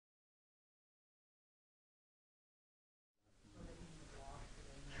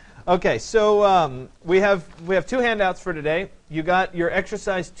Okay, so we have two handouts for today. You got your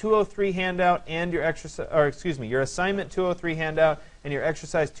exercise 203 handout and your your assignment 203 handout and your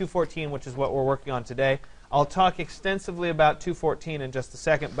exercise 214, which is what we're working on today. I'll talk extensively about 214 in just a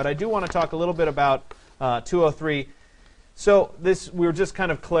second, but I do want to talk a little bit about 203. So we were just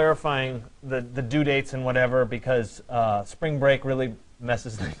kind of clarifying the due dates and whatever because spring break really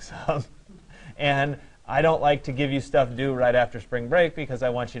messes things up. And I don't like to give you stuff due right after spring break because I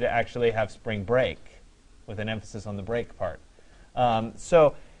want you to actually have spring break with an emphasis on the break part.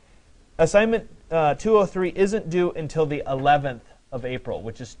 So assignment 203 isn't due until the 11th of April,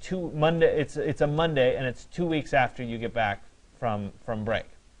 which is Monday. It's a Monday, and it's 2 weeks after you get back from break.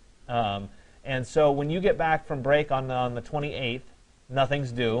 And so when you get back from break on the 28th,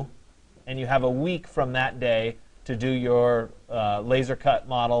 nothing's due, and you have a week from that day to do your laser cut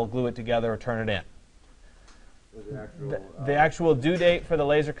model, glue it together, or turn it in. The actual due date for the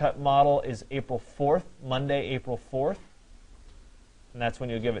laser cut model is April 4th, Monday, April 4th, and that's when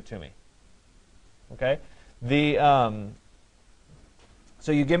you give it to me. Okay?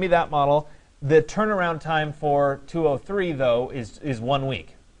 So you give me that model. The turnaround time for 203, though, is 1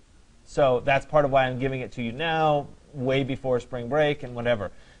 week. So that's part of why I'm giving it to you now, way before spring break and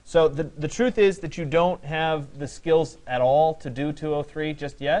whatever. So the truth is that you don't have the skills at all to do 203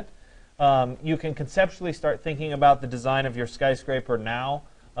 just yet. You can conceptually start thinking about the design of your skyscraper now,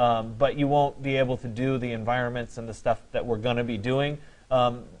 but you won't be able to do the environments and the stuff that we're going to be doing.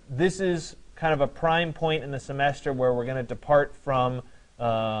 This is kind of a prime point in the semester where we're going to depart from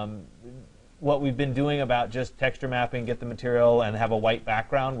what we've been doing about just texture mapping, get the material, and have a white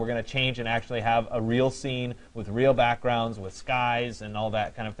background. We're going to change and actually have a real scene with real backgrounds, with skies and all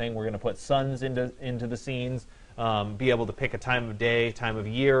that kind of thing. We're going to put suns into the scenes, be able to pick a time of day, time of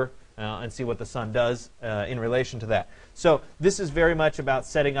year, and see what the sun does in relation to that. So this is very much about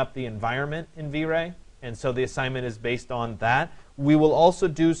setting up the environment in V-Ray, and so the assignment is based on that. We will also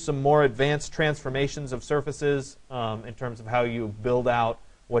do some more advanced transformations of surfaces in terms of how you build out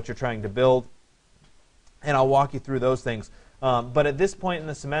what you're trying to build, and I'll walk you through those things. But at this point in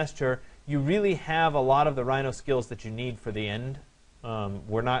the semester, you really have a lot of the Rhino skills that you need for the end.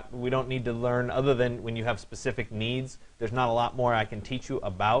 We don't need to learn, other than when you have specific needs, there's not a lot more I can teach you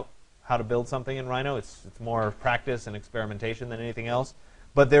about how to build something in Rhino. It's more practice and experimentation than anything else.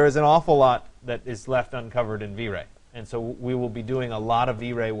 But there is an awful lot that is left uncovered in V-Ray. And so we will be doing a lot of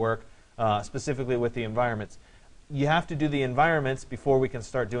V-Ray work, specifically with the environments. You have to do the environments before we can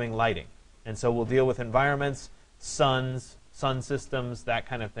start doing lighting. And so we'll deal with environments, suns, sun systems, that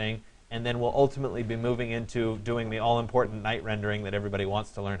kind of thing. And then we'll ultimately be moving into doing the all-important night rendering that everybody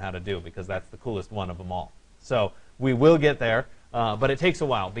wants to learn how to do, because that's the coolest one of them all. So we will get there, but it takes a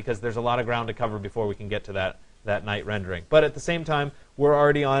while because there's a lot of ground to cover before we can get to that night rendering. But at the same time, we're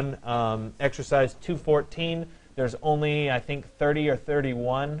already on exercise 214. There's only, I think, 30 or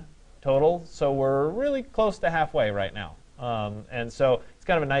 31 total, so we're really close to halfway right now. And so it's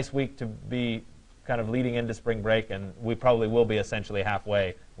kind of a nice week to be kind of leading into spring break, and we probably will be essentially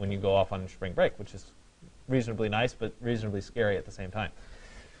halfway when you go off on spring break, which is reasonably nice but reasonably scary at the same time.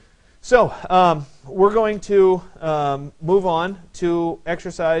 So we're going to move on to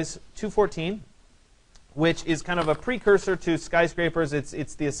exercise 214, which is kind of a precursor to skyscrapers.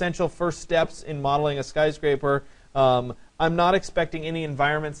 It's the essential first steps in modeling a skyscraper. I'm not expecting any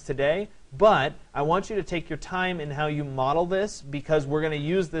environments today, but I want you to take your time in how you model this, because we're going to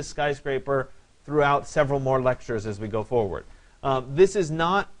use this skyscraper throughout several more lectures as we go forward. This is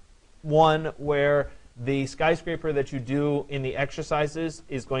not one where the skyscraper that you do in the exercises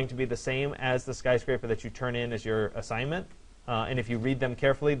is going to be the same as the skyscraper that you turn in as your assignment. And if you read them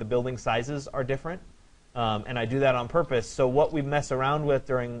carefully, the building sizes are different. And I do that on purpose. So what we mess around with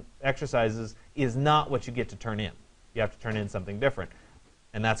during exercises is not what you get to turn in. You have to turn in something different.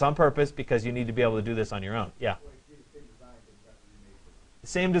 And that's on purpose because you need to be able to do this on your own. Yeah?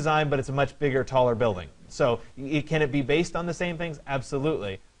 Same design, but it's a much bigger, taller building. So can it be based on the same things?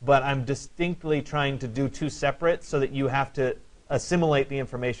 Absolutely. But I'm distinctly trying to do two separate so that you have to assimilate the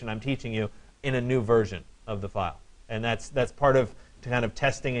information I'm teaching you in a new version of the file. And that's part of kind of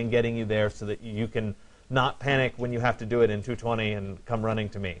testing and getting you there so that you can not panic when you have to do it in 220 and come running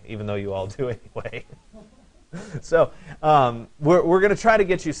to me, even though you all do anyway. So we're going to try to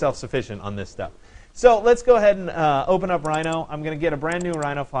get you self-sufficient on this stuff. So let's go ahead and open up Rhino. I'm going to get a brand new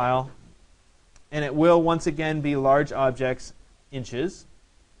Rhino file. And it will, once again, be large objects, inches.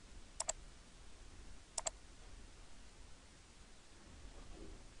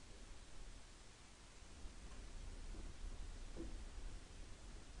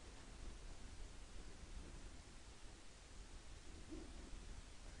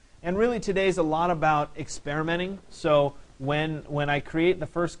 And really today's a lot about experimenting. So when I create the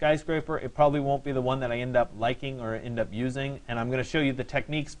first skyscraper, it probably won't be the one that I end up liking or end up using. And I'm going to show you the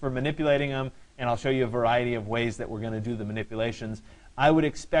techniques for manipulating them, and I'll show you a variety of ways that we're going to do the manipulations. I would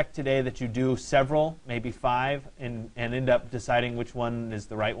expect today that you do several, maybe 5, and end up deciding which one is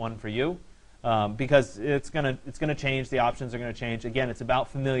the right one for you. Because it's going to change, the options are going to change. Again, it's about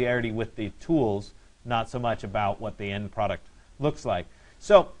familiarity with the tools, not so much about what the end product looks like.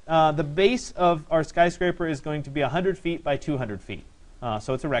 So the base of our skyscraper is going to be 100 feet by 200 feet.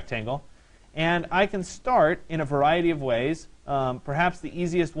 So it's a rectangle. And I can start in a variety of ways. Perhaps the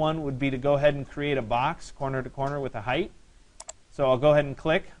easiest one would be to go ahead and create a box corner to corner with a height. So I'll go ahead and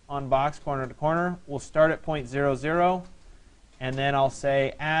click on box corner to corner. We'll start at point 0, 0. And then I'll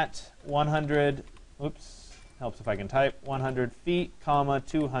say at 100, oops, helps if I can type, 100 feet, comma,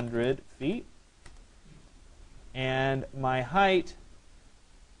 200 feet. And my height,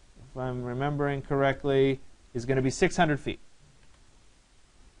 if I'm remembering correctly, is going to be 600 feet.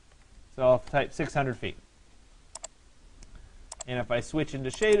 So I'll type 600 feet. And if I switch into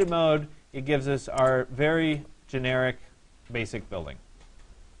shaded mode, it gives us our very generic basic building.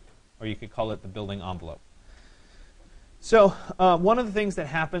 Or you could call it the building envelope. So one of the things that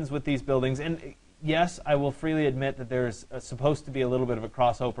happens with these buildings, and yes, I will freely admit that there's supposed to be a little bit of a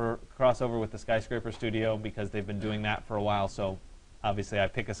crossover with the Skyscraper Studio, because they've been doing that for a while. So obviously I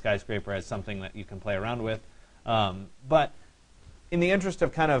pick a skyscraper as something that you can play around with. But in the interest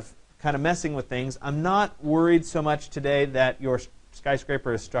of kind of messing with things, I'm not worried so much today that your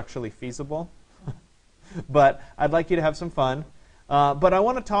skyscraper is structurally feasible. But I'd like you to have some fun. But I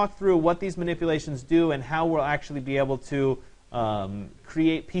want to talk through what these manipulations do and how we'll actually be able to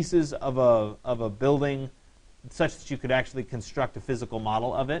create pieces of a building such that you could actually construct a physical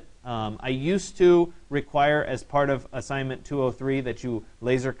model of it. I used to require, as part of assignment 203, that you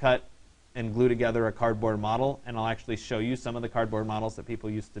laser cut and glue together a cardboard model, and I'll actually show you some of the cardboard models that people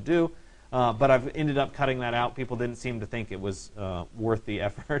used to do. But I've ended up cutting that out. People didn't seem to think it was worth the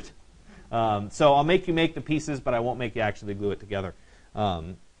effort. So I'll make you make the pieces, but I won't make you actually glue it together.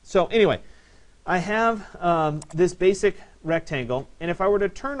 So anyway, I have this basic rectangle, and if I were to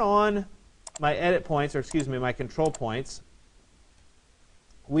turn on my edit points, or excuse me, my control points,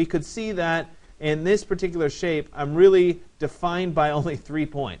 we could see that in this particular shape, I'm really defined by only 3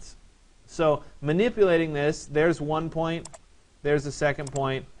 points. So manipulating this, there's 1 point, there's a 2nd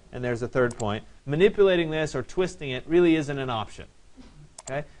point, and there's a 3rd point. Manipulating this or twisting it really isn't an option.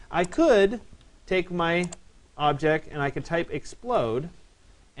 Okay? I could take my object and I could type explode,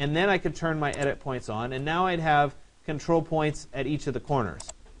 and then I could turn my edit points on, and now I'd have control points at each of the corners.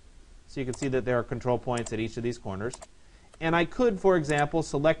 So you can see that there are control points at each of these corners. And I could, for example,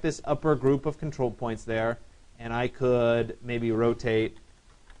 select this upper group of control points there, and I could maybe rotate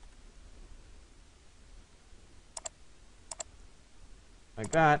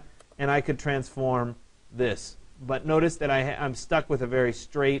like that, and I could transform this. But notice that I'm stuck with a very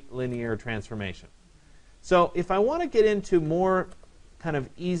straight linear transformation. So if I want to get into more kind of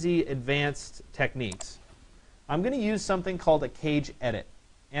easy advanced techniques, I'm going to use something called a cage edit.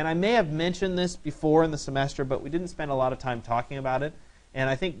 And I may have mentioned this before in the semester, but we didn't spend a lot of time talking about it. And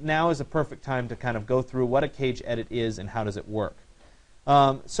I think now is a perfect time to kind of go through what a cage edit is and how does it work.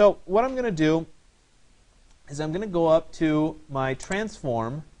 So what I'm going to do is I'm going to go up to my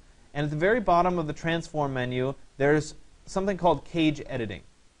transform, and at the very bottom of the transform menu, there's something called cage editing.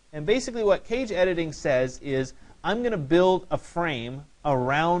 And basically what cage editing says is I'm going to build a frame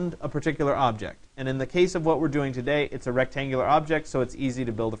around a particular object. And in the case of what we're doing today, it's a rectangular object, so it's easy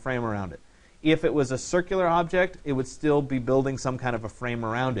to build a frame around it. If it was a circular object, it would still be building some kind of a frame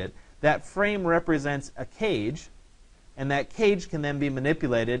around it. That frame represents a cage, and that cage can then be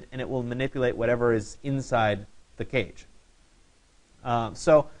manipulated, and it will manipulate whatever is inside the cage.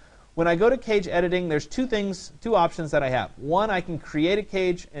 So when I go to cage editing, there's two options that I have. One, I can create a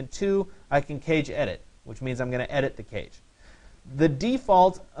cage, and 2, I can cage edit, which means I'm going to edit the cage. The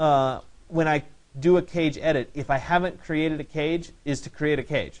default, when I do a cage edit, if I haven't created a cage, is to create a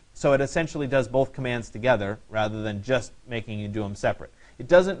cage. So it essentially does both commands together rather than just making you do them separate. It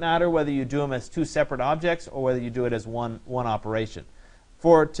doesn't matter whether you do them as 2 separate objects or whether you do it as one operation.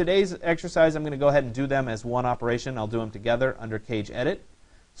 For today's exercise, I'm going to go ahead and do them as one operation. I'll do them together under cage edit.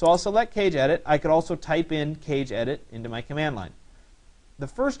 So I'll select cage edit. I could also type in cage edit into my command line. The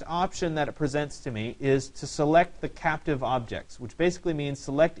first option that it presents to me is to select the captive objects, which basically means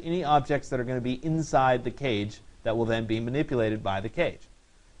select any objects that are going to be inside the cage that will then be manipulated by the cage.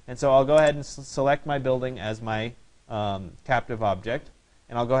 And so I'll go ahead and select my building as my captive object,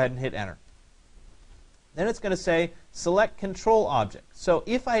 and I'll go ahead and hit enter. Then it's going to say select control object. So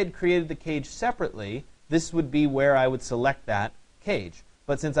if I had created the cage separately, this would be where I would select that cage.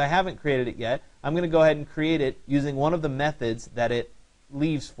 But since I haven't created it yet, I'm going to go ahead and create it using one of the methods that it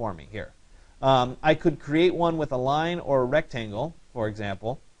leaves for me here. I could create one with a line or a rectangle, for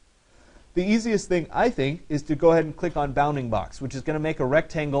example. The easiest thing, I think, is to go ahead and click on bounding box, which is going to make a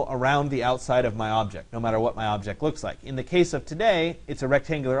rectangle around the outside of my object, no matter what my object looks like. In the case of today, it's a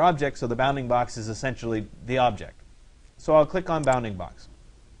rectangular object, so the bounding box is essentially the object. So I'll click on bounding box.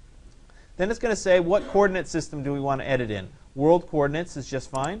 Then it's going to say, what coordinate system do we want to edit in? World coordinates is just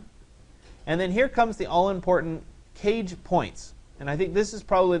fine. And then here comes the all-important cage points. And I think this is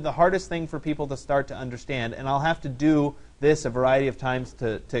probably the hardest thing for people to start to understand, and I'll have to do this a variety of times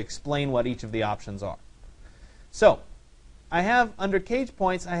to explain what each of the options are. So I have, under cage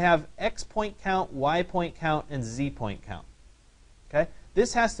points, I have X point count, Y point count, and Z point count. Okay?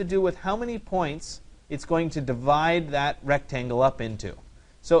 This has to do with how many points it's going to divide that rectangle up into.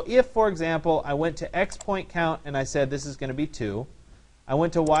 So if, for example, I went to X point count and I said this is going to be 2, I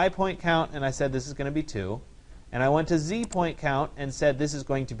went to Y point count and I said this is going to be 2, and I went to Z point count and said this is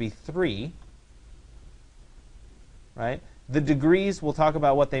going to be 3, right? The degrees, we'll talk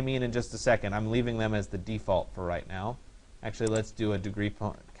about what they mean in just a second. I'm leaving them as the default for right now. Actually, let's do a degree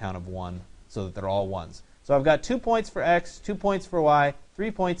count of 1 so that they're all 1s. So I've got 2 points for X, 2 points for Y,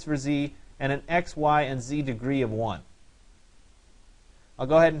 3 points for Z, and an X, Y, and Z degree of 1. I'll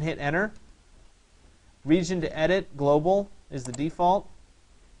go ahead and hit Enter. Region to edit, global, is the default.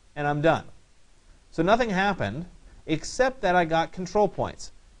 And I'm done. So nothing happened except that I got control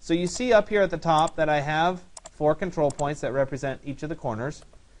points. So you see up here at the top that I have 4 control points that represent each of the corners.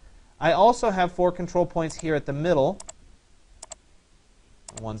 I also have 4 control points here at the middle.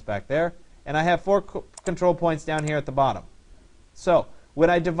 One's back there. And I have 4 control points down here at the bottom. So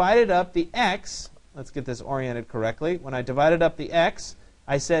when I divided up the X, let's get this oriented correctly. When I divided up the X,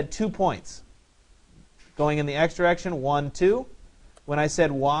 I said 2 points. Going in the X direction, 1, 2. When I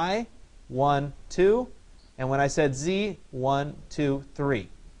said Y, 1, 2. And when I said Z, 1, 2, 3.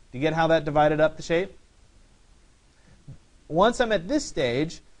 Do you get how that divided up the shape? Once I'm at this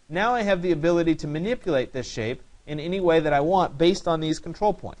stage, now I have the ability to manipulate this shape in any way that I want based on these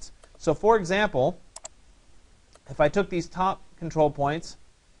control points. So for example, if I took these top control points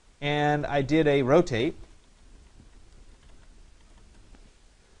and I did a rotate,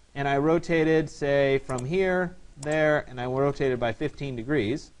 and I rotated, say, from here, there, and I rotated by 15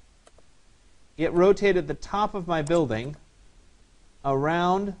 degrees, it rotated the top of my building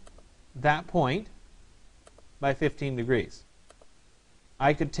around that point by 15 degrees.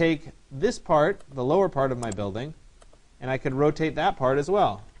 I could take this part, the lower part of my building, and I could rotate that part as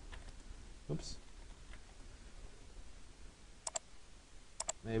well. Oops.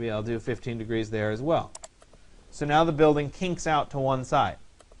 Maybe I'll do 15 degrees there as well. So now the building kinks out to one side,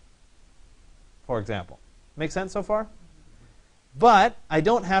 for example. Make sense so far? But I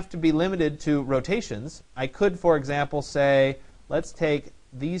don't have to be limited to rotations. I could, for example, say, let's take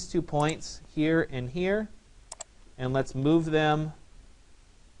these 2 points here and here, and let's move them.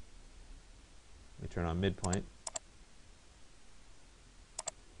 Let me turn on midpoint.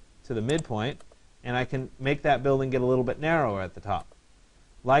 To the midpoint, and I can make that building get a little bit narrower at the top.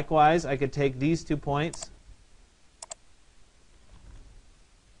 Likewise, I could take these 2 points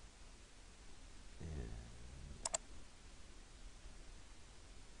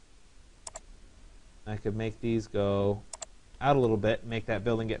and I could make these go out a little bit and make that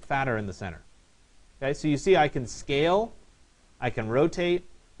building get fatter in the center. Okay, so you see I can scale, I can rotate,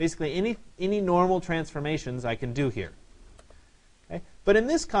 basically any normal transformations I can do here. Okay? But in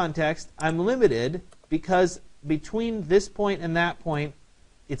this context, I'm limited because between this point and that point,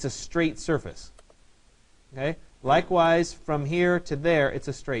 it's a straight surface. Okay? Likewise, from here to there, it's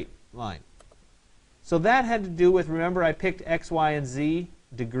a straight line. So that had to do with, remember I picked X, Y, and Z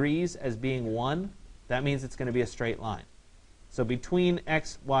degrees as being 1. That means it's going to be a straight line. So between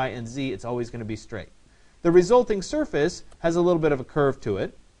X, Y, and Z, it's always going to be straight. The resulting surface has a little bit of a curve to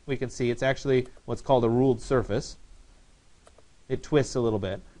it. We can see it's actually what's called a ruled surface. It twists a little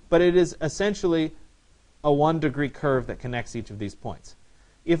bit. But it is essentially a 1-degree curve that connects each of these points.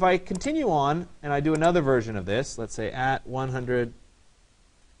 If I continue on and I do another version of this, let's say at 100,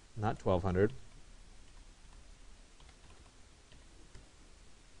 not 1200,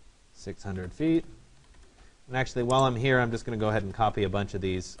 600 feet. And actually, while I'm here, I'm just going to go ahead and copy a bunch of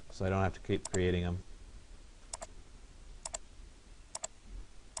these so I don't have to keep creating them.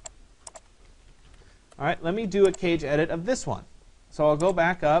 All right, let me do a cage edit of this one. So I'll go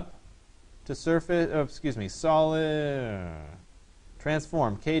back up to surface, solid,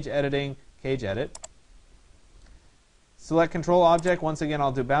 transform, cage editing, cage edit. Select control object. Once again,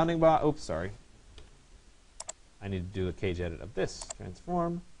 I'll do bounding box. Oops, sorry. I need to do a cage edit of this.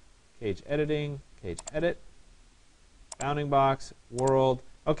 Transform, cage editing, cage edit, bounding box, world.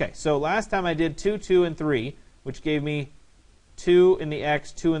 Okay, so last time I did 2, 2, and 3, which gave me 2 in the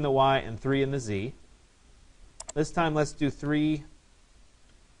x, 2 in the y, and 3 in the z. This time let's do 3,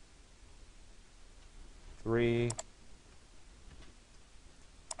 3,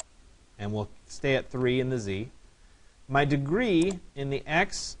 and we'll stay at 3 in the z. My degree in the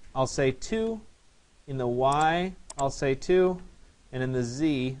x, I'll say 2. In the y, I'll say 2. And in the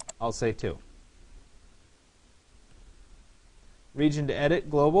z, I'll say 2. Region to edit,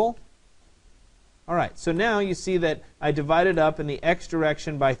 global. All right, so now you see that I divided up in the x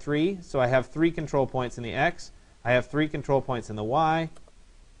direction by 3. So I have 3 control points in the x. I have 3 control points in the y.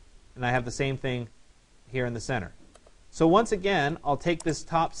 And I have the same thing here in the center. So once again, I'll take this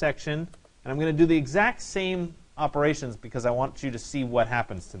top section, and I'm going to do the exact same operations because I want you to see what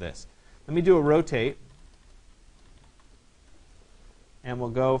happens to this. Let me do a rotate. And we'll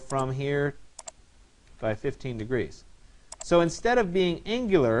go from here by 15 degrees. So instead of being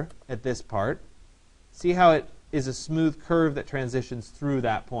angular at this part, see how it is a smooth curve that transitions through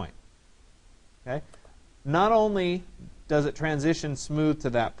that point. Okay? Not only does it transition smooth to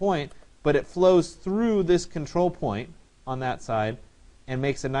that point, but it flows through this control point on that side and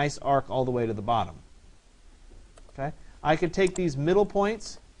makes a nice arc all the way to the bottom. Okay? I could take these middle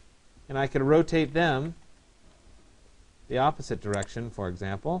points and I could rotate them the opposite direction, for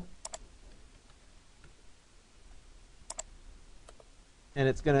example. And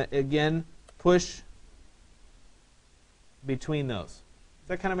it's going to, again, push between those. Does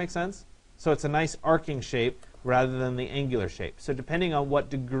that kind of make sense? So it's a nice arcing shape rather than the angular shape. So depending on what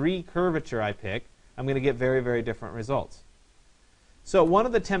degree curvature I pick, I'm going to get very, very different results. So one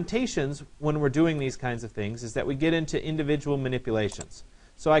of the temptations when we're doing these kinds of things is that we get into individual manipulations.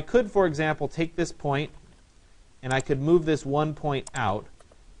 So I could, for example, take this point, and I could move this one point out,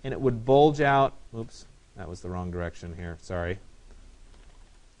 and it would bulge out. Oops, that was the wrong direction here. Sorry.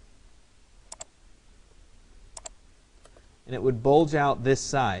 And it would bulge out this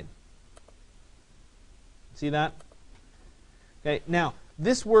side. See that? Okay. Now,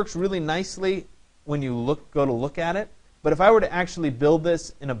 this works really nicely when you go to look at it. But if I were to actually build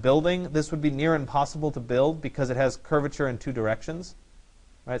this in a building, this would be near impossible to build because it has curvature in 2 directions.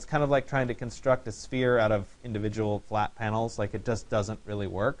 Right? It's kind of like trying to construct a sphere out of individual flat panels. Like, it just doesn't really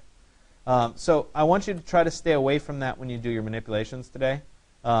work. So I want you to try to stay away from that when you do your manipulations today.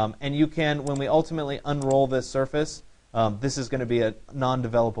 And you can, when we ultimately unroll this surface, this is going to be a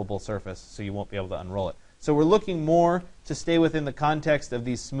non-developable surface, so you won't be able to unroll it. So we're looking more to stay within the context of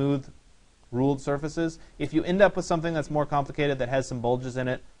these smooth, ruled surfaces. If you end up with something that's more complicated that has some bulges in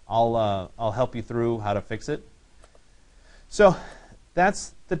it, I'll help you through how to fix it. So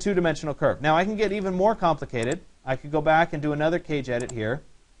that's the 2-dimensional curve. Now I can get even more complicated. I could go back and do another cage edit here.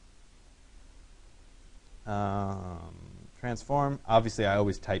 Transform. Obviously, I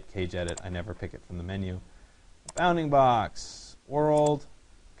always type cage edit. I never pick it from the menu. Bounding box, world.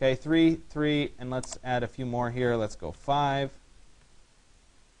 Okay, 3, 3, and let's add a few more here. Let's go 5.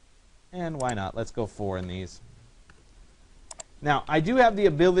 And why not? Let's go 4 in these. Now, I do have the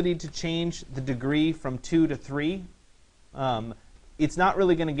ability to change the degree from 2 to 3. It's not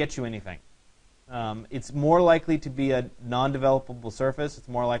really going to get you anything. It's more likely to be a non-developable surface. It's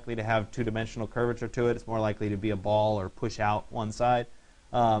more likely to have 2-dimensional curvature to it. It's more likely to be a ball or push out one side.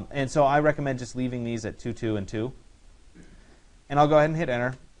 And so I recommend just leaving these at 2, 2, and 2. And I'll go ahead and hit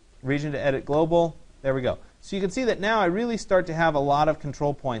Enter. Region to edit global. There we go. So you can see that now I really start to have a lot of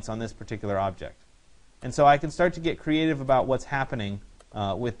control points on this particular object. And so I can start to get creative about what's happening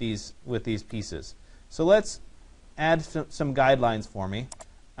with these pieces. So let's add some guidelines for me.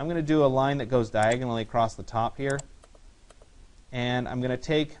 I'm going to do a line that goes diagonally across the top here. And I'm going to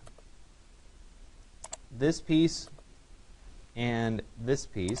take this piece and this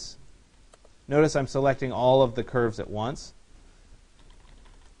piece. Notice I'm selecting all of the curves at once.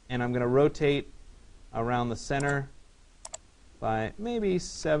 And I'm going to rotate around the center by maybe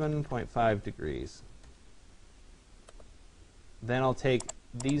 7.5 degrees. Then I'll take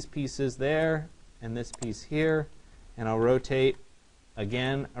these pieces there and this piece here, and I'll rotate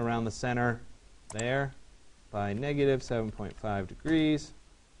again around the center there by negative 7.5 degrees.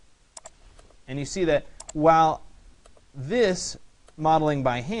 And you see that while this modeling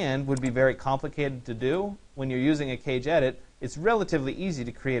by hand would be very complicated to do, when you're using a cage edit, it's relatively easy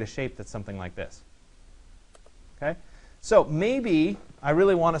to create a shape that's something like this. Okay? So maybe I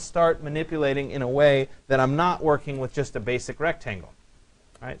really want to start manipulating in a way that I'm not working with just a basic rectangle.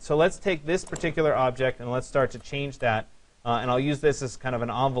 All right? So let's take this particular object and let's start to change that And I'll use this as kind of an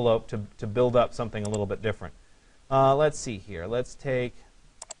envelope to build up something a little bit different. Let's see here. Let's take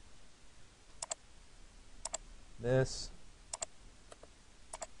this.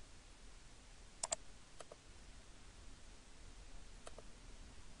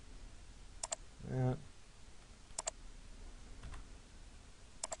 That.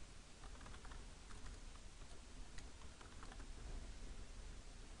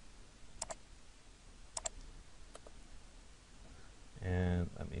 And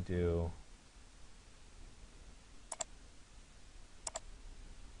let me do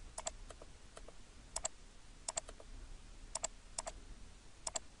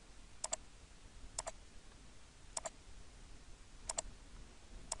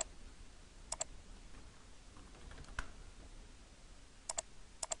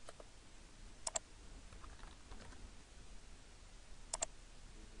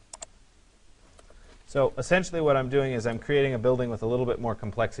So essentially what I'm doing is I'm creating a building with a little bit more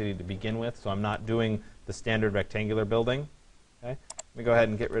complexity to begin with, so I'm not doing the standard rectangular building. Okay? Let me go ahead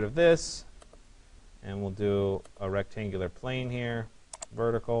and get rid of this, and we'll do a rectangular plane here,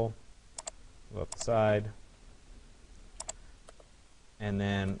 vertical, go up the side, and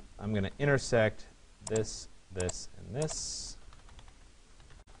then I'm going to intersect this, this, and this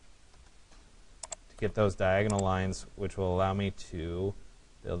to get those diagonal lines, which will allow me to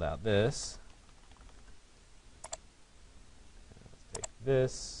build out this.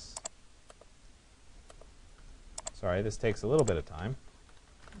 This. Sorry, this takes a little bit of time.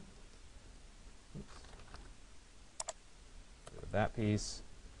 Oops. Get rid of that piece.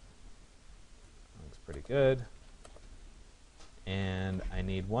 Looks pretty good. And I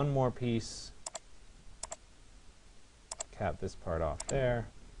need one more piece. Cap this part off there.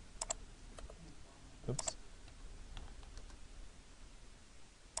 Oops.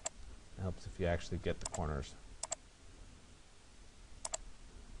 It helps if you actually get the corners.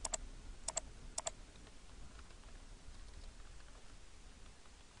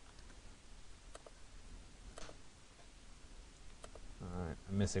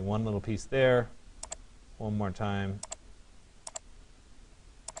 I'm missing one little piece there. One more time.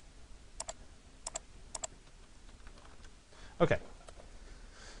 Okay.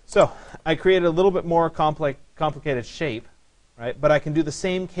 So I created a little bit more complicated shape, right? But I can do the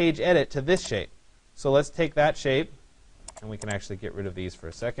same cage edit to this shape. So let's take that shape, and we can actually get rid of these for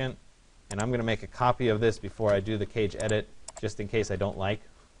a second. And I'm going to make a copy of this before I do the cage edit, just in case I don't like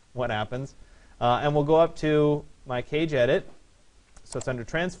what happens. And we'll go up to my cage edit. So it's under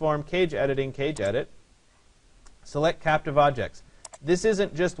Transform, Cage Editing, Cage Edit. Select Captive Objects. This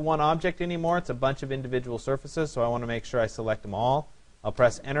isn't just one object anymore. It's a bunch of individual surfaces, so I want to make sure I select them all. I'll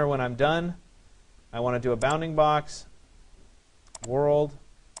press Enter when I'm done. I want to do a bounding box, world,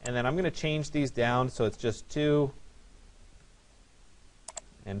 and then I'm going to change these down so it's just 2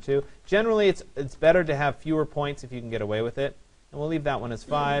 and 2. Generally, it's better to have fewer points if you can get away with it. And we'll leave that one as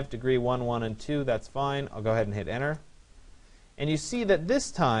 5, degree 1, 1, and 2. That's fine. I'll go ahead and hit Enter. And you see that this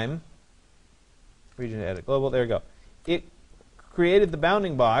time, region to edit global, there we go. It created the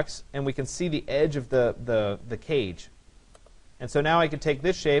bounding box, and we can see the edge of the cage. And so now I could take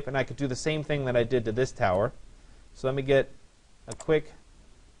this shape, and I could do the same thing that I did to this tower. So let me get a quick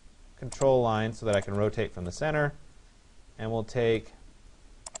control line so that I can rotate from the center. And we'll take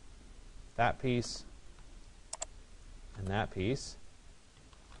that piece and that piece.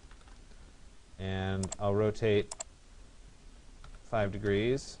 And I'll rotate 5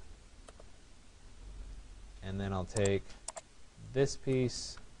 degrees, and then I'll take this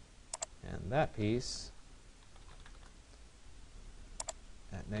piece and that piece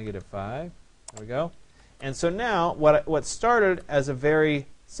at -5. There we go. And so now what started as a very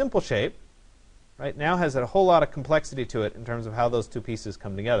simple shape, right, now has a whole lot of complexity to it in terms of how those two pieces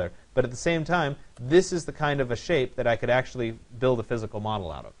come together. But at the same time, this is the kind of a shape that I could actually build a physical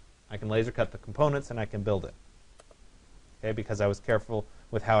model out of. I can laser cut the components and I can build it. Okay, because I was careful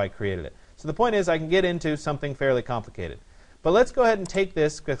with how I created it. So the point is I can get into something fairly complicated. But let's go ahead and take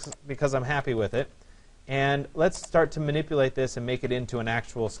this because I'm happy with it, and let's start to manipulate this and make it into an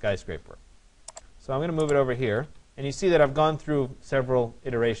actual skyscraper. So I'm going to move it over here, and you see that I've gone through several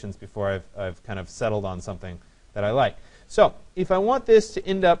iterations before I've kind of settled on something that I like. So if I want this to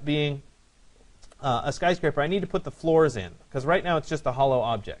end up being a skyscraper, I need to put the floors in, because right now it's just a hollow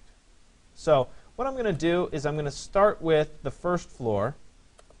object. So what I'm going to do is I'm going to start with the first floor,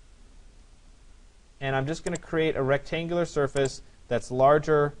 and I'm just going to create a rectangular surface that's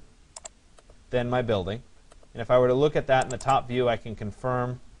larger than my building. And if I were to look at that in the top view, I can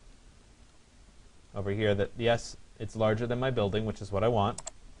confirm over here that, yes, it's larger than my building, which is what I want.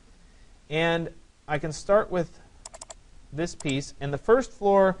 And I can start with this piece. And the first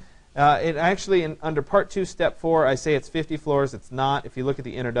floor, it actually, under Part 2, Step 4, I say it's 50 floors. It's not. If you look at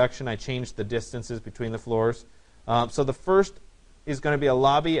the introduction, I changed the distances between the floors. So the first is going to be a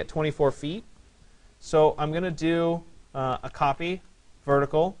lobby at 24 feet. So I'm going to do a copy,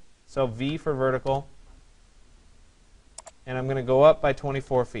 vertical, so V for vertical. And I'm going to go up by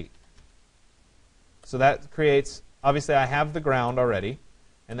 24 feet. So that creates, obviously I have the ground already.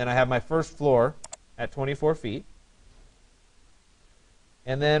 And then I have my first floor at 24 feet.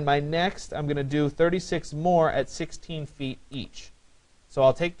 And then my next, I'm going to do 36 more at 16 feet each. So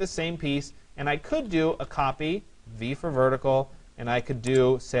I'll take the same piece, and I could do a copy, V for vertical, and I could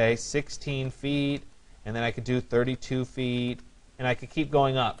do, say, 16 feet, and then I could do 32 feet, and I could keep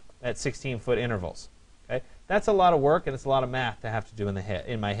going up at 16-foot intervals. Okay? That's a lot of work, and it's a lot of math to have to do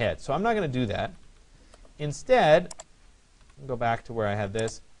in my head. So I'm not going to do that. Instead, I'll go back to where I had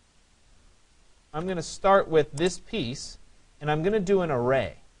this. I'm going to start with this piece, and I'm going to do an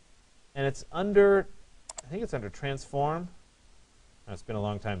array. And it's under, I think it's under transform. Oh, it's been a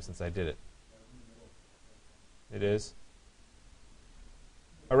long time since I did it. It is.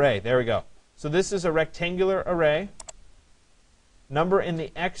 Array, there we go. So this is a rectangular array. Number in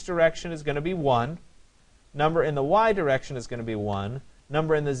the x direction is going to be 1. Number in the y direction is going to be 1.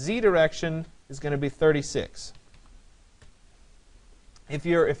 Number in the z direction is going to be 36. If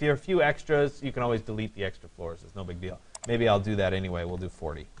you're a few extras, you can always delete the extra floors. It's no big deal. Maybe I'll do that anyway. We'll do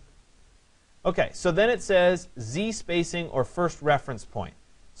 40. OK, so then it says z spacing or first reference point.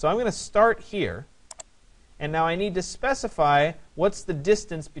 So I'm going to start here. And now I need to specify what's the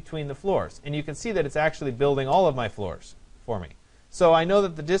distance between the floors. And you can see that it's actually building all of my floors for me. So I know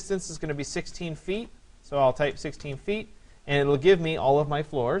that the distance is going to be 16 feet. So I'll type 16 feet. And it'll give me all of my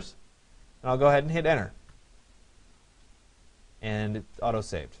floors. And I'll go ahead and hit Enter. And it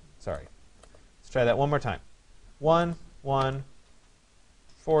auto-saved. Sorry. Let's try that one more time. 1, 1,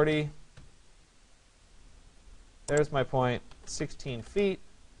 40. There's my point, 16 feet.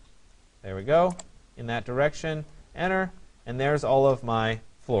 There we go. In that direction. Enter. And there's all of my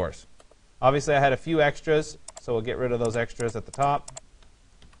floors. Obviously, I had a few extras, so we'll get rid of those extras at the top.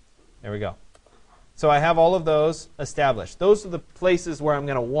 There we go. So I have all of those established. Those are the places where I'm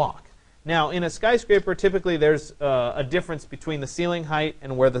going to walk. Now, in a skyscraper, typically there's a difference between the ceiling height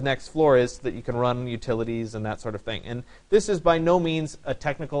and where the next floor is so that you can run utilities and that sort of thing. And this is by no means a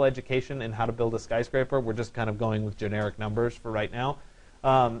technical education in how to build a skyscraper. We're just kind of going with generic numbers for right now.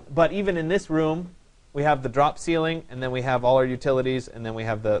 But even in this room, we have the drop ceiling, and then we have all our utilities, and then we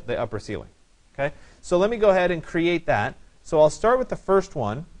have the upper ceiling. Okay? So let me go ahead and create that. So I'll start with the first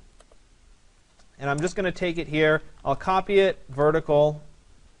one. And I'm just going to take it here. I'll copy it, vertical,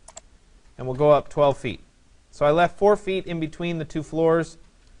 and we'll go up 12 feet. So I left 4 feet in between the two floors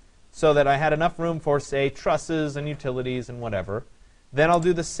so that I had enough room for, say, trusses and utilities and whatever. Then I'll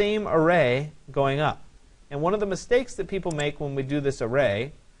do the same array going up. And one of the mistakes that people make when we do this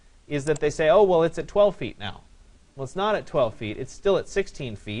array is that they say, oh, well, it's at 12 feet now. Well, it's not at 12 feet. It's still at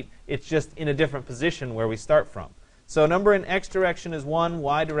 16 feet. It's just in a different position where we start from. So number in x direction is 1,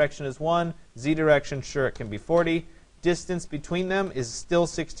 y direction is 1, z direction, sure, it can be 40. Distance between them is still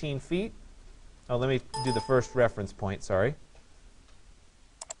 16 feet. Oh, let me do the first reference point, sorry.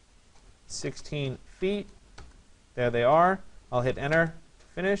 16 feet. There they are. I'll hit Enter,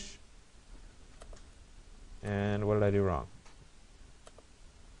 finish. And what did I do wrong?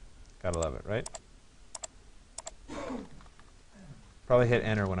 Gotta love it, right? Probably hit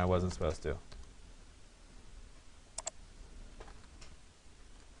Enter when I wasn't supposed to.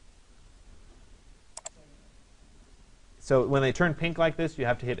 So when they turn pink like this, you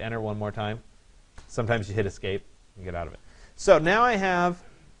have to hit Enter one more time. Sometimes you hit Escape and get out of it. So now I have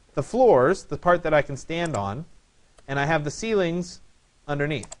the floors, the part that I can stand on, and I have the ceilings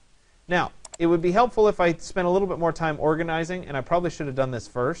underneath. Now, it would be helpful if I spent a little bit more time organizing, and I probably should have done this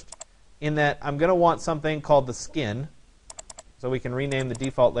first, in that I'm going to want something called the skin. So we can rename the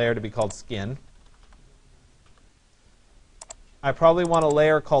default layer to be called skin. I probably want a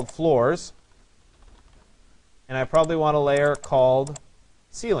layer called floors. And I probably want a layer called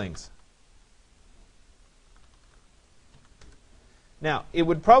ceilings. Now, it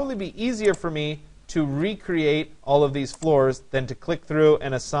would probably be easier for me to recreate all of these floors than to click through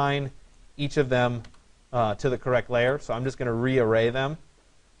and assign each of them to the correct layer. So I'm just going to rearray them.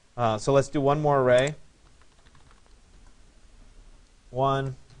 So let's do one more array.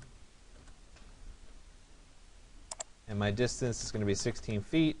 1. And my distance is going to be 16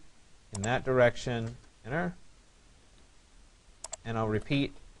 feet in that direction. Enter. And I'll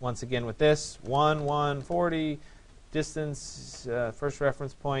repeat once again with this. 1, 1, 40. Distance, first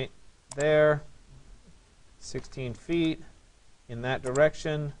reference point there. 16 feet in that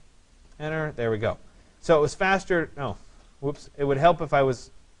direction. Enter. There we go. So it was faster. No, whoops. It would help if I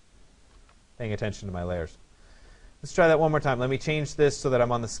was paying attention to my layers. Let's try that one more time. Let me change this so that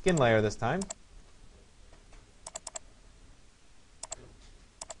I'm on the skin layer this time.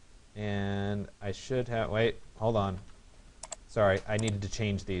 And I should have, wait, hold on. Sorry, I needed to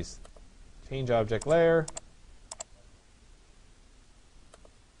change these. Change object layer.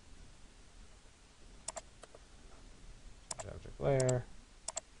 Change object layer.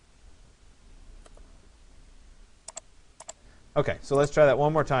 Okay, so let's try that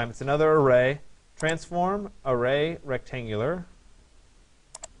one more time. It's another array. Transform array rectangular.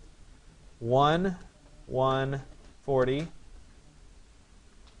 1, 1, 40.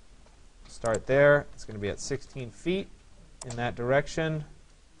 Start there. It's going to be at 16 feet in that direction.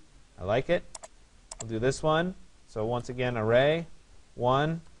 I like it. We'll do this one. So once again, array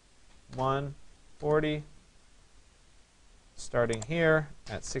 1, 1, 40. Starting here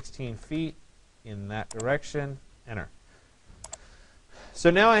at 16 feet in that direction. Enter. So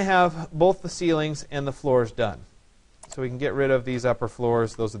now I have both the ceilings and the floors done. So we can get rid of these upper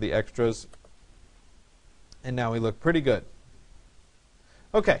floors. Those are the extras. And now we look pretty good.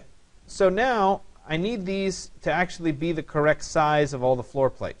 Okay, so now I need these to actually be the correct size of all the floor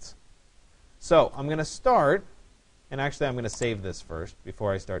plates. So I'm going to start, and actually I'm going to save this first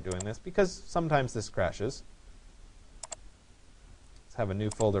before I start doing this, because sometimes this crashes. Let's have a new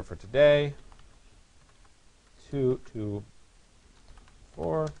folder for today. 2, 2,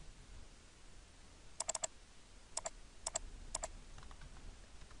 4.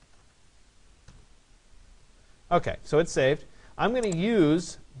 Okay, so it's saved. I'm going to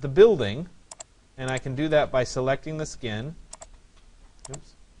use the building, and I can do that by selecting the skin.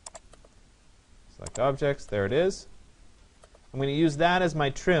 Oops. Select objects. There it is. I'm going to use that as my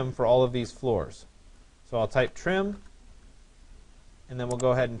trim for all of these floors. So I'll type trim, and then we'll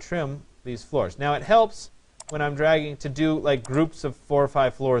go ahead and trim these floors. Now it helps when I'm dragging to do like groups of 4 or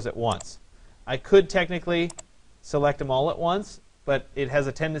 5 floors at once. I could technically select them all at once, but it has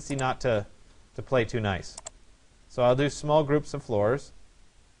a tendency not to play too nice. So I'll do small groups of floors.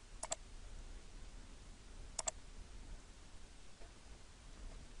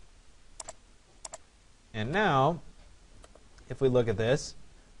 And now, if we look at this,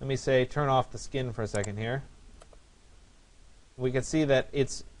 let me say turn off the skin for a second here. We can see that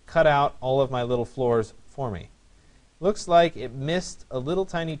it's cut out all of my little floors for me. Looks like it missed a little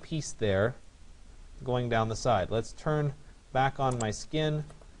tiny piece there going down the side. Let's turn back on my skin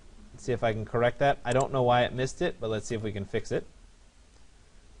and see if I can correct that. I don't know why it missed it, but let's see if we can fix it.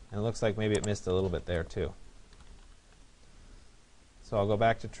 And it looks like maybe it missed a little bit there too. So I'll go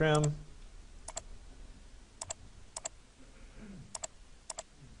back to trim.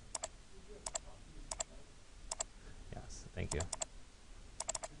 Yes, thank you.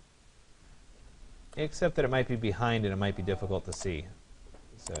 Except that it might be behind and it might be difficult to see.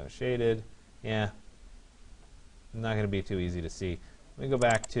 So shaded, yeah, not going to be too easy to see. Let me go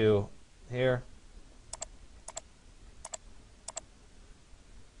back to here.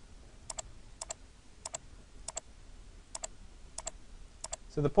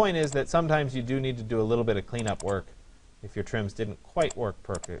 So the point is that sometimes you do need to do a little bit of cleanup work if your trims didn't quite work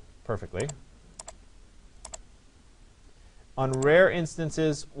perfectly. On rare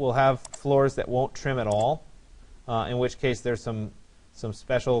instances, we'll have floors that won't trim at all, in which case there's some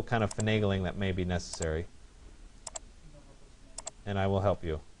special kind of finagling that may be necessary. And I will help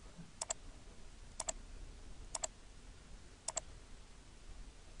you.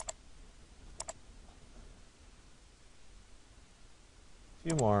 A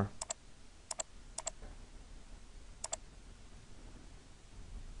few more.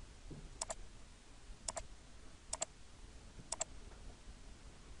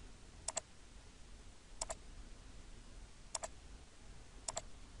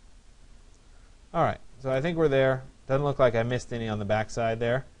 All right, so I think we're there. Doesn't look like I missed any on the back side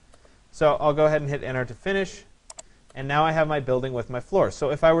there. So I'll go ahead and hit enter to finish. And now I have my building with my floors.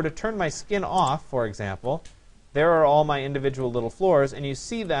 So if I were to turn my skin off, for example, there are all my individual little floors. And you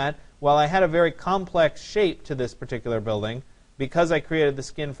see that while I had a very complex shape to this particular building, because I created the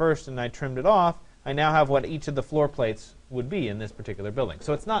skin first and I trimmed it off, I now have what each of the floor plates would be in this particular building.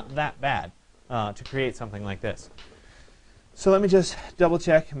 So it's not that bad to create something like this. So let me just double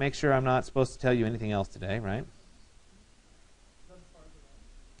check, make sure I'm not supposed to tell you anything else today, right?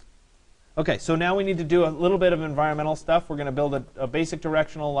 Okay, so now we need to do a little bit of environmental stuff. We're going to build a basic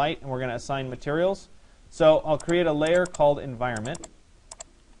directional light, and we're going to assign materials. So I'll create a layer called environment.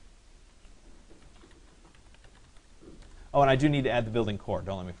 Oh, and I do need to add the building core.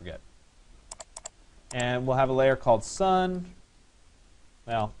 Don't let me forget. And we'll have a layer called sun.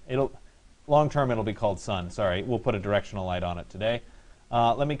 Well, long term it'll be called sun. Sorry, we'll put a directional light on it today.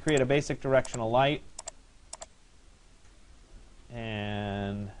 Let me create a basic directional light.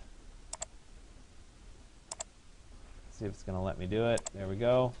 And see if it's going to let me do it. There we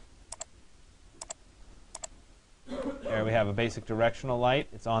go. There we have a basic directional light.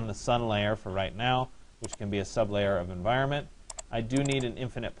 It's on the sun layer for right now, which can be a sublayer of environment. I do need an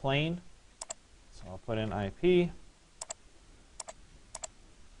infinite plane, so I'll put in IP.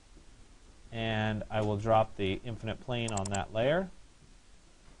 And I will drop the infinite plane on that layer.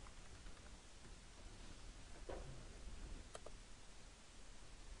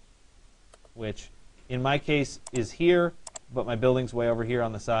 Which, in my case, is here, but my building's way over here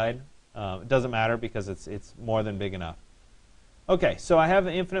on the side. It doesn't matter because it's more than big enough. Okay, so I have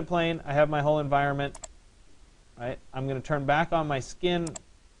the infinite plane. I have my whole environment. Right? I'm going to turn back on my skin.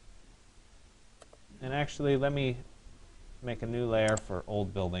 And actually, let me make a new layer for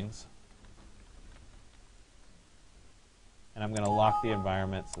old buildings. And I'm going to lock the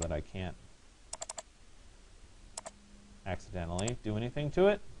environment so that I can't accidentally do anything to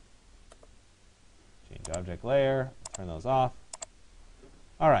it. Change object layer, turn those off.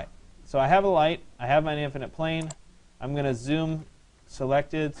 All right, so I have a light, I have my infinite plane. I'm going to zoom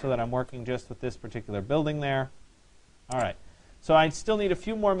selected so that I'm working just with this particular building there. All right, so I still need a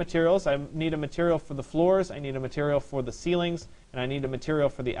few more materials. I need a material for the floors, I need a material for the ceilings, and I need a material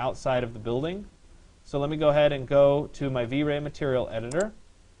for the outside of the building. So let me go ahead and go to my V-Ray material editor,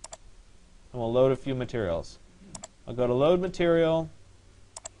 and we'll load a few materials. I'll go to load material,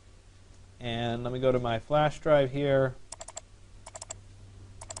 and let me go to my flash drive here.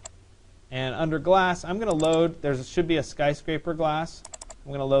 And under glass, I'm going to load, there should be a Skyscraper glass. I'm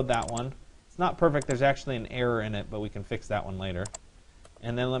going to load that one. It's not perfect, there's actually an error in it, but we can fix that one later.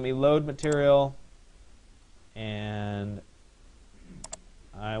 And then let me load material, and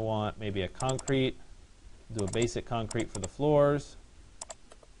I want maybe a concrete. Do a basic concrete for the floors,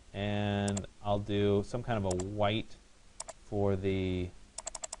 and I'll do some kind of a white for the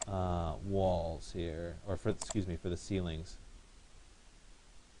walls here, or for the ceilings.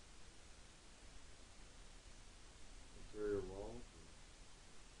 Interior walls.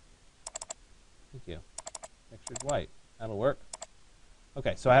 Thank you. Textured white. That'll work.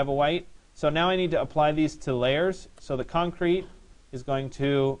 Okay, so I have a white. So now I need to apply these to layers. So the concrete is going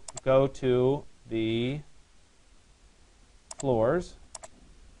to go to the floors.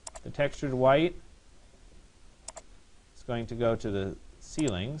 The textured white is going to go to the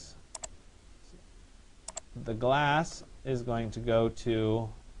ceilings. The glass is going to go to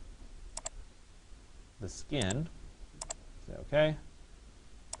the skin. Is that okay?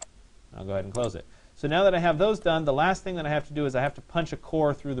 I'll go ahead and close it. So now that I have those done, the last thing that I have to do is I have to punch a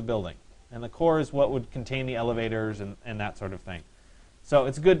core through the building. And the core is what would contain the elevators and that sort of thing. So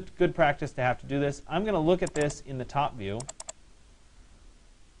it's good practice to have to do this. I'm going to look at this in the top view.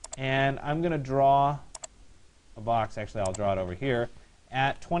 And I'm going to draw a box. Actually, I'll draw it over here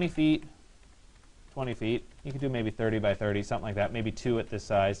at 20 feet. 20 feet. You could do maybe 30 by 30, something like that. Maybe 2 at this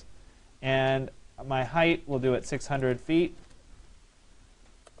size. And my height we'll do at 600 feet.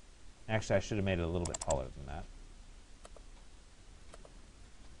 Actually, I should have made it a little bit taller than that.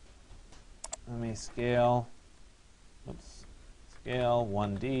 Let me scale. Oops. Scale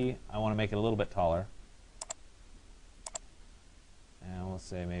 1D. I want to make it a little bit taller. And we'll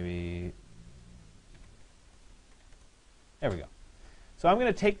say maybe, there we go. So I'm going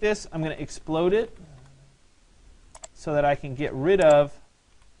to take this, I'm going to explode it so that I can get rid of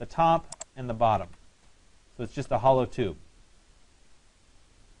the top and the bottom. So it's just a hollow tube.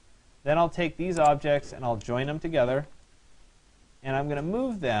 Then I'll take these objects and I'll join them together. And I'm going to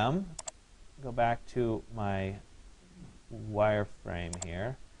move them, go back to my wireframe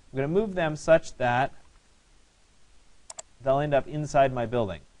here. I'm going to move them such that they'll end up inside my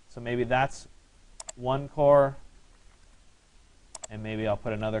building. So maybe that's one core, and maybe I'll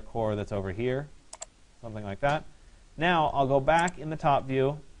put another core that's over here, something like that. Now I'll go back in the top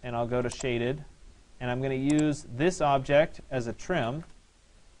view, and I'll go to shaded, and I'm going to use this object as a trim,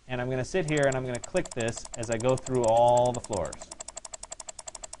 and I'm going to sit here and I'm going to click this as I go through all the floors.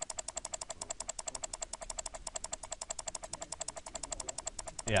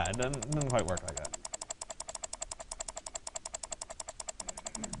 Yeah, it doesn't quite work like that.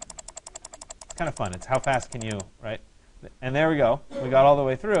 Kind of fun. It's how fast can you, right? And there we go. We got all the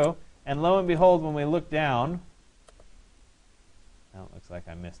way through. And lo and behold, when we look down, oh, it looks like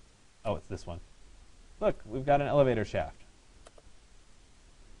I missed. Oh, it's this one. Look, we've got an elevator shaft.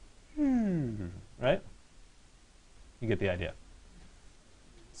 Right? You get the idea.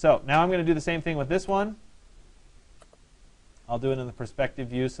 So now I'm going to do the same thing with this one. I'll do it in the perspective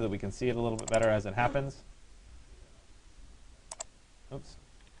view so that we can see it a little bit better as it happens. Oops.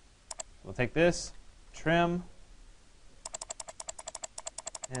 We'll take this, trim,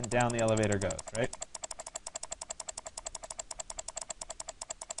 and down the elevator goes, right?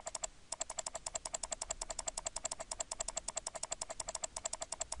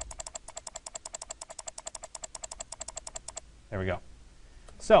 There we go.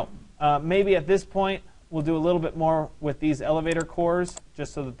 So maybe at this point, we'll do a little bit more with these elevator cores,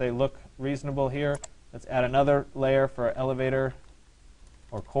 just so that they look reasonable here. Let's add another layer for elevator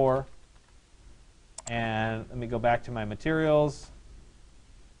or core. And let me go back to my materials.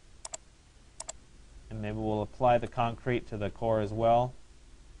 And maybe we'll apply the concrete to the core as well.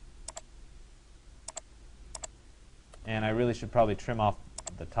 And I really should probably trim off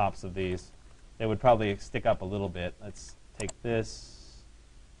the tops of these. They would probably stick up a little bit. Let's take this.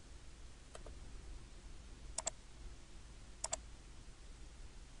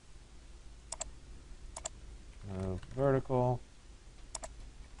 Move vertical.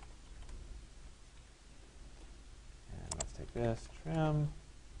 And let's take this, trim.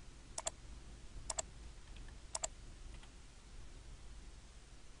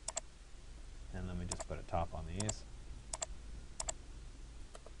 And let me just put a top on these.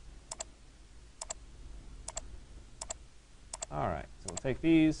 All right, so we'll take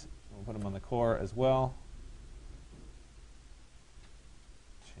these, we'll put them on the core as well.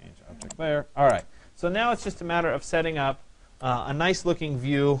 Change object layer. All right, so now it's just a matter of setting up a nice looking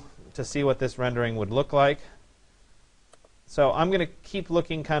view to see what this rendering would look like. So I'm going to keep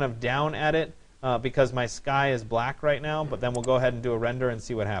looking kind of down at it because my sky is black right now, but then we'll go ahead and do a render and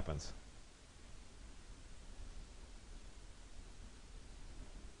see what happens.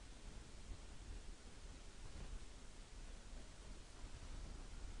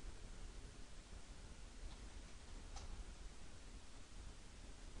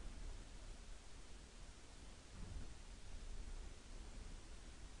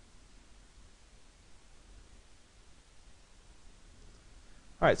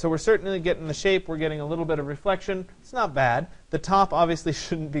 All right, so we're certainly getting the shape. We're getting a little bit of reflection. It's not bad. The top obviously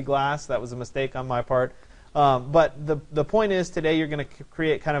shouldn't be glass. That was a mistake on my part. But the point is today you're going to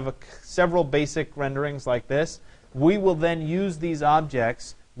create kind of several basic renderings like this. We will then use these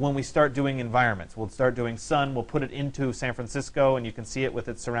objects when we start doing environments. We'll start doing sun. We'll put it into San Francisco, and you can see it with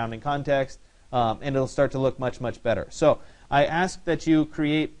its surrounding context. And it'll start to look much, much better. So I ask that you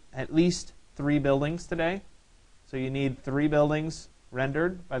create at least 3 buildings today. So you need 3 buildings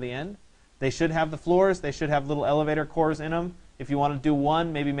rendered by the end. They should have the floors. They should have little elevator cores in them. If you want to do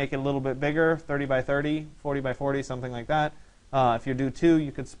one, maybe make it a little bit bigger, 30 by 30, 40 by 40, something like that. If you do 2,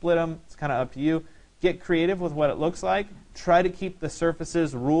 you could split them. It's kind of up to you. Get creative with what it looks like. Try to keep the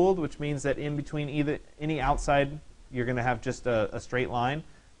surfaces ruled, which means that in between any outside, you're going to have just a straight line.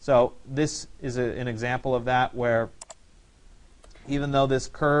 So this is an example of that where even though this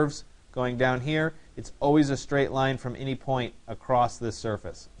curves going down here, it's always a straight line from any point across this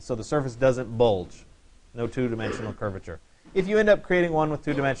surface. So the surface doesn't bulge. No two-dimensional curvature. If you end up creating one with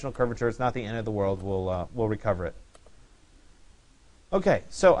two-dimensional curvature, it's not the end of the world. We'll recover it. OK,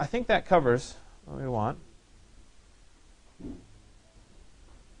 so I think that covers what we want.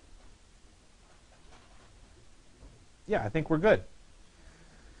 Yeah, I think we're good.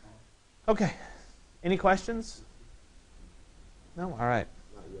 OK, any questions? No? All right.